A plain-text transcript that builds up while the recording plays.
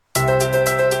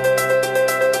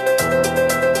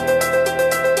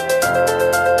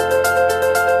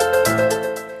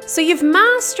you've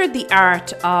mastered the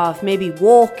art of maybe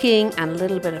walking and a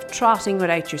little bit of trotting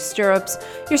without your stirrups,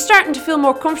 you're starting to feel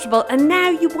more comfortable, and now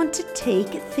you want to take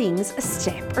things a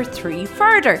step or three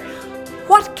further.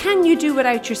 What can you do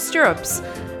without your stirrups?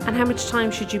 And how much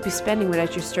time should you be spending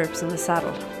without your stirrups in the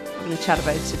saddle? We're going to chat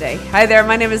about it today. Hi there,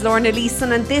 my name is Lorna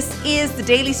Leeson, and this is the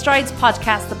Daily Strides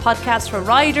podcast, the podcast for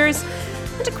riders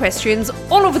and equestrians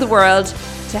all over the world,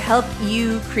 to help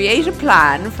you create a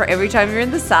plan for every time you're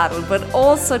in the saddle, but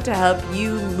also to help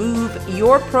you move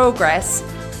your progress,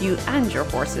 you and your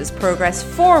horse's progress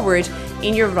forward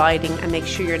in your riding, and make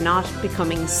sure you're not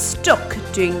becoming stuck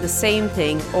doing the same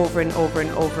thing over and over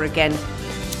and over again.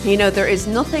 You know, there is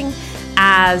nothing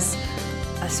as,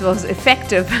 I suppose,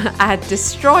 effective at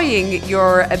destroying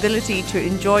your ability to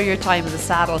enjoy your time in the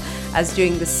saddle as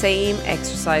doing the same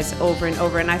exercise over and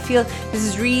over. And I feel this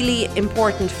is really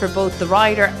important for both the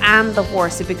rider and the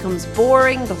horse. It becomes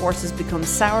boring, the horses become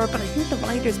sour, but I think the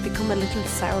riders become a little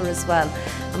sour as well.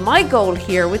 And my goal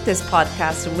here with this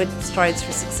podcast and with Strides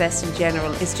for Success in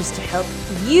general is just to help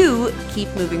you keep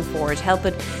moving forward, help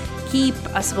it keep,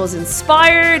 I suppose,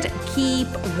 inspired, keep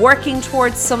working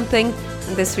towards something.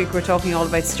 And this week we're talking all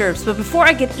about stirrups. But before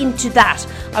I get into that,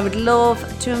 I would love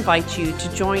to invite you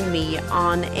to join me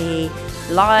on a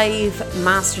live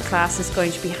masterclass that's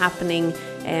going to be happening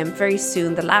very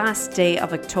soon, the last day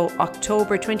of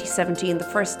October 2017, the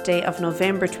first day of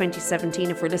November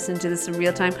 2017, if we're listening to this in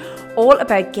real time, all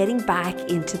about getting back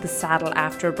into the saddle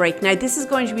after a break. Now, this is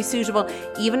going to be suitable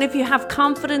even if you have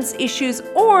confidence issues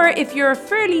or if you're a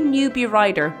fairly newbie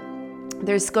rider.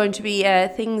 There's going to be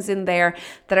things in there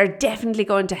that are definitely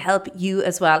going to help you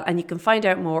as well. And you can find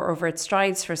out more over at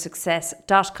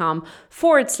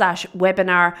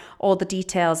stridesforsuccess.com/webinar. All the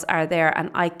details are there,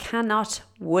 and I cannot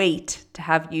wait to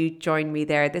have you join me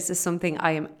there. This is something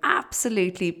I am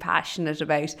absolutely passionate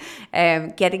about,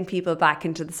 getting people back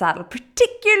into the saddle,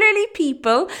 particularly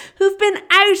people who've been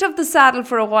out of the saddle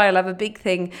for a while. I have a big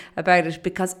thing about it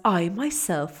because I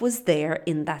myself was there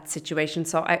in that situation.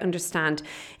 So I understand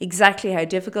exactly how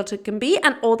difficult it can be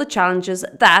and all the challenges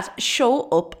that show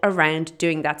up around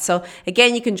doing that. So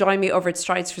again, you can join me over at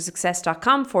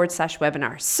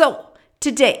stridesforsuccess.com/webinar. So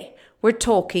today we're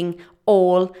talking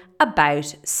all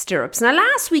about stirrups. Now,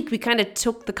 last week we kind of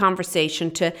took the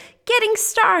conversation to getting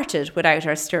started without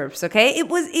our stirrups, okay? It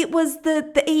was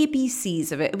the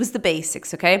ABCs of it. It was the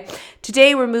basics, okay?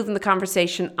 Today we're moving the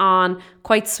conversation on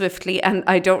quite swiftly, and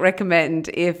I don't recommend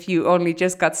if you only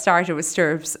just got started with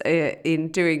stirrups in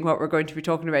doing what we're going to be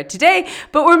talking about today,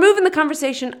 but we're moving the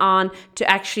conversation on to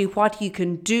actually what you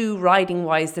can do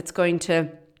riding-wise that's going to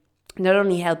not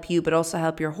only help you, but also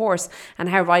help your horse, and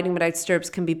how riding without stirrups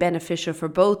can be beneficial for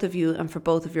both of you and for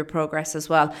both of your progress as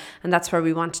well. And that's where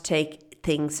we want to take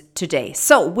things today.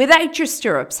 So without your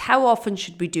stirrups, how often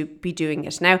should we be doing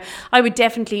it? Now, I would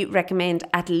definitely recommend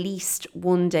at least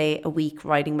one day a week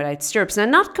riding without stirrups. Now,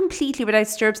 not completely without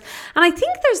stirrups. And I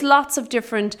think there's lots of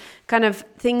different kind of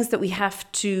things that we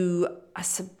have to, I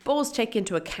suppose, take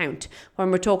into account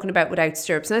when we're talking about without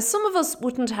stirrups. Now, some of us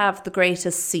wouldn't have the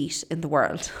greatest seat in the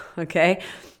world, okay?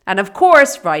 And of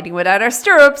course, riding without our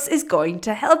stirrups is going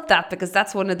to help that, because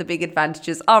that's one of the big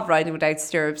advantages of riding without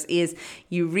stirrups is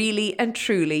you really and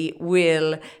truly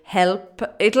will help.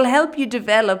 It'll help you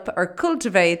develop or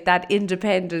cultivate that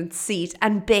independent seat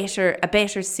and a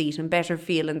better seat and better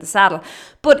feel in the saddle.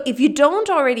 But if you don't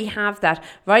already have that,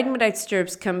 riding without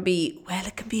stirrups can be, well,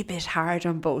 it can be a bit hard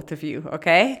on both of you,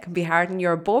 okay? It can be hard on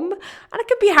your bum and it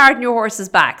can be hard on your horse's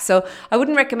back. So I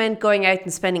wouldn't recommend going out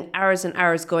and spending hours and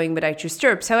hours going without your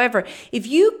stirrups. However, if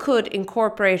you could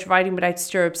incorporate riding without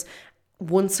stirrups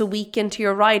once a week into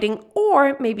your riding,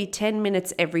 or maybe 10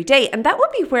 minutes every day, and that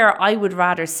would be where I would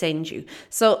rather send you.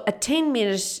 So a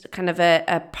 10-minute kind of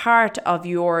a part of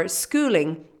your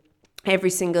schooling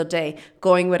every single day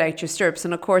going without your stirrups.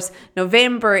 And of course,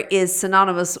 November is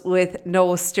synonymous with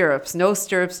no stirrups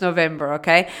November,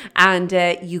 okay? And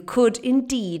you could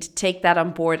indeed take that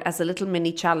on board as a little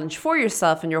mini challenge for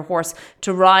yourself and your horse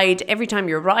to ride every time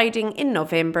you're riding in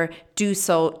November. Do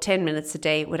so 10 minutes a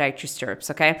day without your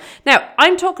stirrups, okay? Now,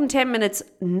 I'm talking 10 minutes,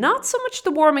 not so much the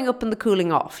warming up and the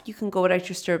cooling off. You can go without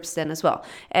your stirrups then as well.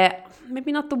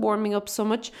 Maybe not the warming up so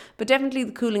much, but definitely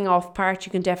the cooling off part,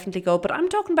 you can definitely go. But I'm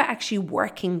talking about actually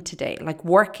working today, like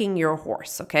working your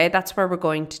horse, okay? That's where we're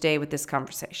going today with this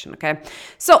conversation, okay?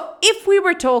 So if we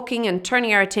were talking and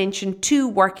turning our attention to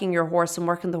working your horse and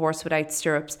working the horse without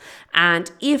stirrups, and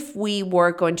if we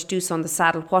were going to do so on the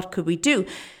saddle, what could we do?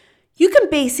 You can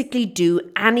basically do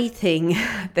anything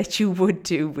that you would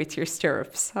do with your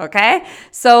stirrups, okay?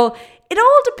 So it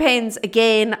all depends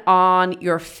again on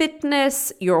your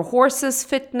fitness, your horse's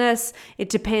fitness. It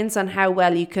depends on how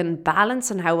well you can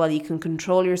balance and how well you can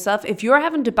control yourself. If you're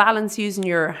having to balance using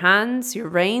your hands, your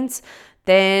reins,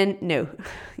 then no,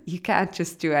 you can't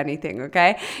just do anything,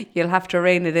 okay? You'll have to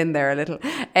rein it in there a little.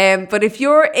 But if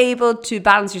you're able to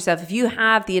balance yourself, if you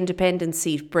have the independent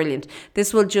seat, brilliant.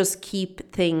 This will just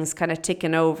keep things kind of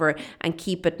ticking over and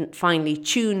keep it finely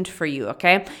tuned for you,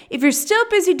 okay? If you're still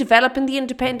busy developing the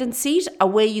independent seat, a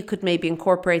way you could maybe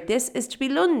incorporate this is to be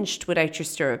lunged without your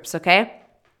stirrups, okay?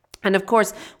 And of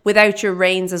course, without your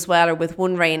reins as well, or with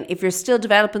one rein, if you're still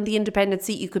developing the independent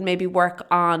seat, you could maybe work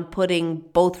on putting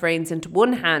both reins into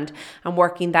one hand and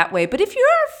working that way. But if you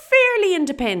are fairly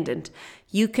independent,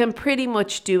 you can pretty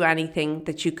much do anything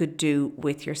that you could do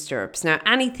with your stirrups. Now,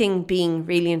 anything being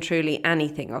really and truly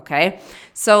anything, okay?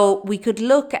 So we could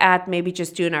look at maybe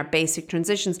just doing our basic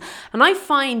transitions. And I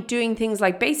find doing things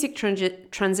like basic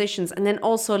transitions and then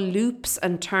also loops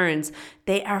and turns,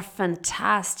 they are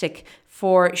fantastic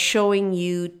for showing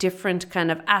you different kind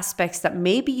of aspects that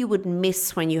maybe you would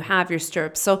miss when you have your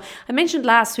stirrups. So I mentioned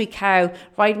last week how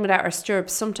riding without our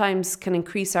stirrups sometimes can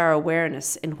increase our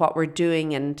awareness in what we're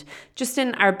doing and just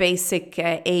in our basic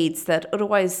aids that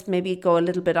otherwise maybe go a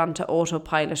little bit onto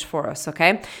autopilot for us,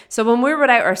 okay? So when we're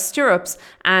without our stirrups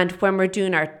and when we're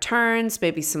doing our turns,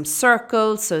 maybe some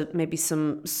circles, so maybe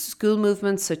some school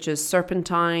movements such as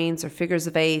serpentines or figures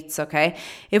of eights, okay?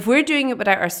 If we're doing it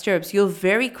without our stirrups, you'll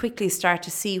very quickly start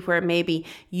to see where maybe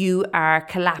you are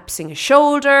collapsing a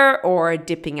shoulder or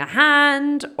dipping a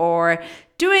hand or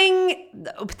doing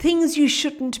things you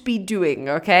shouldn't be doing,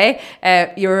 okay?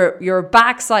 Your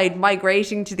backside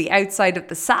migrating to the outside of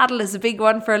the saddle is a big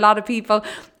one for a lot of people,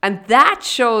 and that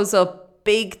shows up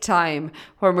big time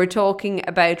when we're talking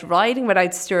about riding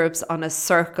without stirrups on a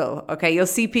circle, okay? You'll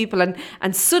see people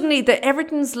and suddenly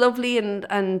everything's lovely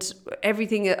and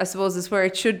everything, I suppose, is where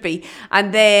it should be.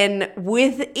 And then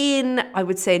within, I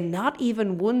would say, not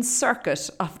even one circuit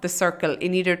of the circle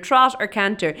in either trot or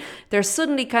canter, they're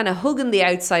suddenly kind of hugging the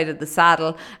outside of the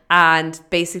saddle and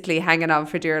basically hanging on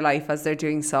for dear life as they're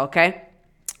doing so, okay?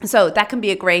 So that can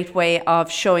be a great way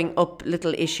of showing up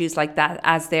little issues like that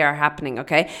as they are happening,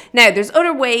 okay? Now, there's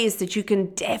other ways that you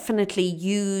can definitely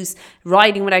use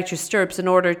riding without your stirrups in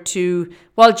order to,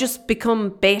 well, just become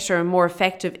better and more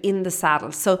effective in the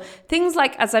saddle. So things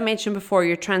like, as I mentioned before,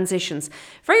 your transitions.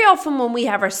 Very often when we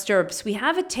have our stirrups, we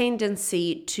have a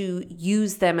tendency to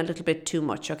use them a little bit too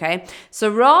much, okay?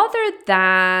 So rather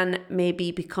than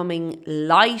maybe becoming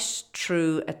light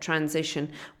through a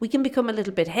transition, we can become a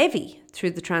little bit heavy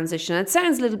through the transition. It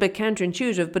sounds a little bit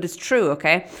counterintuitive, but it's true,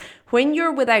 okay? When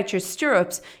you're without your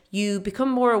stirrups, you become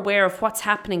more aware of what's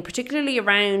happening, particularly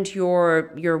around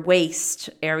your waist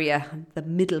area, the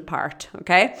middle part,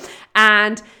 okay?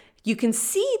 And you can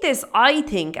see this, I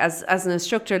think, as an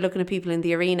instructor looking at people in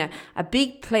the arena, a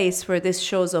big place where this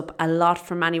shows up a lot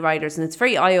for many riders, and it's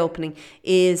very eye-opening,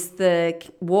 is the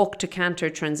walk to canter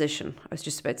transition. I was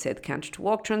just about to say the canter to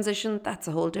walk transition. That's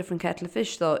a whole different kettle of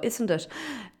fish though, isn't it?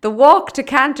 The walk to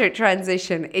canter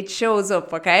transition, it shows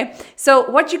up, okay?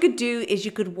 So what you could do is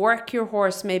you could work your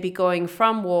horse maybe going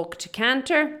from walk to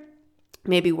canter,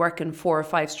 maybe working 4 or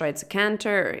 5 strides a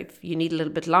canter, or if you need a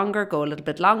little bit longer, go a little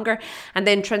bit longer, and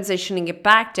then transitioning it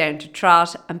back down to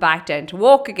trot and back down to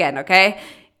walk again, okay?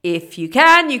 If you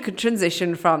can, you could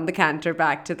transition from the canter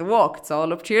back to the walk. It's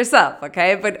all up to yourself,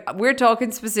 okay? But we're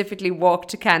talking specifically walk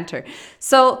to canter.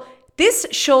 So this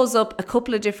shows up a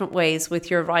couple of different ways with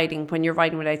your riding when you're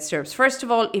riding without stirrups. First of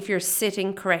all, if you're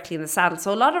sitting correctly in the saddle.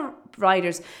 So a lot of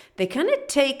riders, they kind of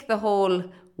take the whole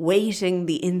weighting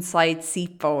the inside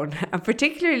seat bone, and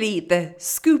particularly the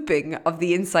scooping of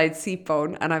the inside seat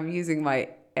bone, and I'm using my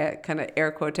kind of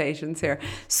air quotations here,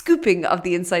 scooping of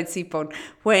the inside seat bone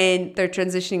when they're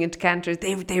transitioning into canters,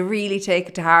 they really take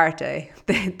it to heart, eh?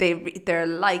 They're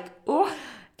like, oh,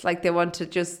 it's like they want to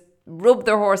just rub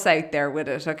their horse out there with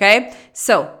it, okay?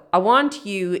 So I want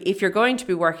you, if you're going to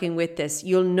be working with this,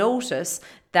 you'll notice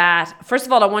that, first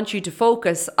of all, I want you to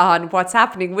focus on what's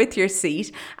happening with your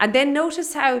seat, and then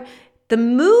notice how the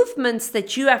movements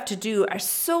that you have to do are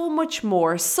so much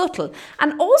more subtle.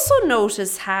 And also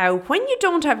notice how when you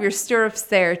don't have your stirrups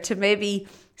there to maybe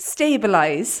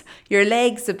stabilize your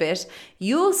legs a bit,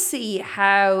 you'll see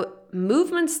how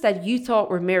movements that you thought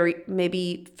were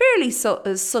maybe fairly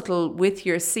subtle with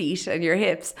your seat and your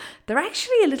hips, they're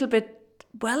actually a little bit,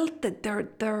 well,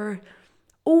 they're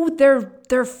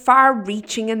they're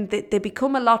far-reaching, and they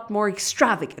become a lot more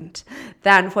extravagant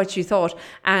than what you thought.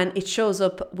 And it shows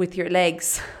up with your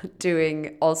legs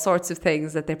doing all sorts of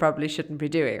things that they probably shouldn't be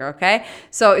doing, okay?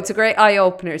 So it's a great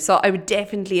eye-opener. So I would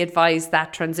definitely advise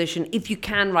that transition if you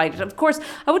can ride it. Of course,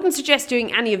 I wouldn't suggest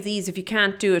doing any of these if you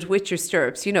can't do it with your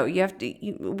stirrups. You know, you have to,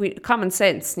 common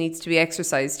sense needs to be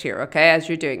exercised here, okay, as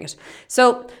you're doing it.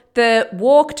 So the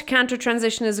walk to canter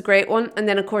transition is a great one. And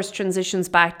then, of course, transitions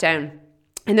back down.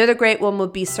 Another great one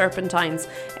would be serpentines.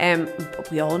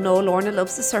 We all know Lorna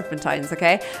loves the serpentines,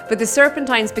 okay? But the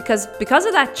serpentines, because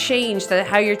of that change, that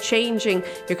how you're changing,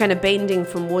 you're kind of bending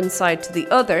from one side to the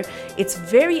other, it's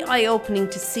very eye-opening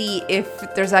to see if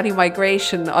there's any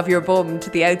migration of your bum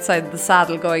to the outside of the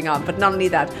saddle going on. But not only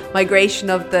that, migration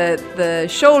of the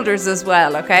shoulders as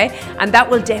well, okay? And that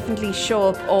will definitely show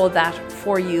up all that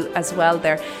for you as well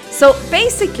there. So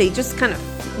basically, just kind of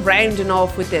rounding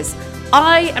off with this,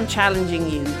 I am challenging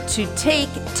you to take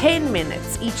 10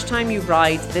 minutes each time you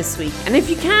ride this week. And if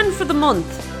you can for the month,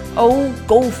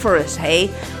 go for it, hey?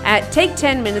 Take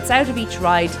 10 minutes out of each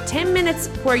ride, 10 minutes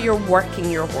where you're working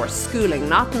your horse, schooling,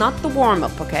 not the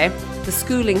warm-up, okay? The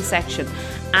schooling section.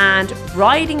 And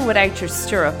riding without your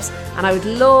stirrups. And I would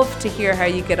love to hear how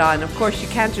you get on. Of course, you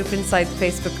can jump inside the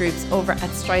Facebook groups over at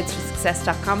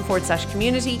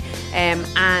stridesforsuccess.com/community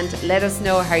and let us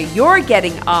know how you're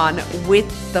getting on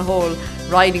with the whole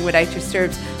riding without your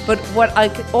stirrups. But what I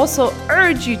could also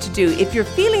urge you to do, if you're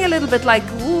feeling a little bit like,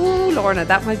 ooh, Lorna,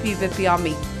 that might be a bit beyond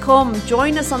me, come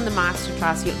join us on the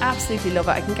masterclass. You'll absolutely love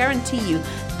it. I can guarantee you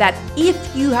that if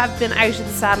you have been out of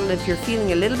the saddle, if you're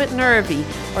feeling a little bit nervy,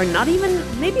 or not even,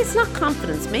 maybe it's not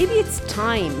confidence, maybe it's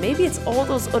time, maybe it's all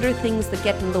those other things that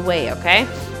get in the way, okay?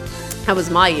 That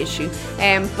was my issue,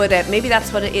 but maybe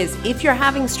that's what it is. If you're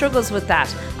having struggles with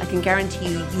that, I can guarantee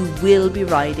you, you will be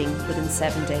riding within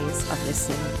 7 days of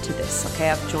listening to this, okay,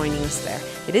 of joining us there.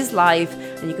 It is live,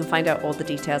 and you can find out all the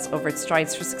details over at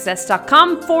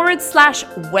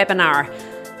stridesforsuccess.com/webinar.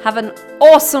 Have an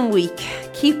awesome week.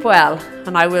 Keep well,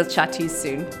 and I will chat to you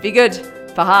soon. Be good.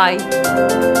 Bye.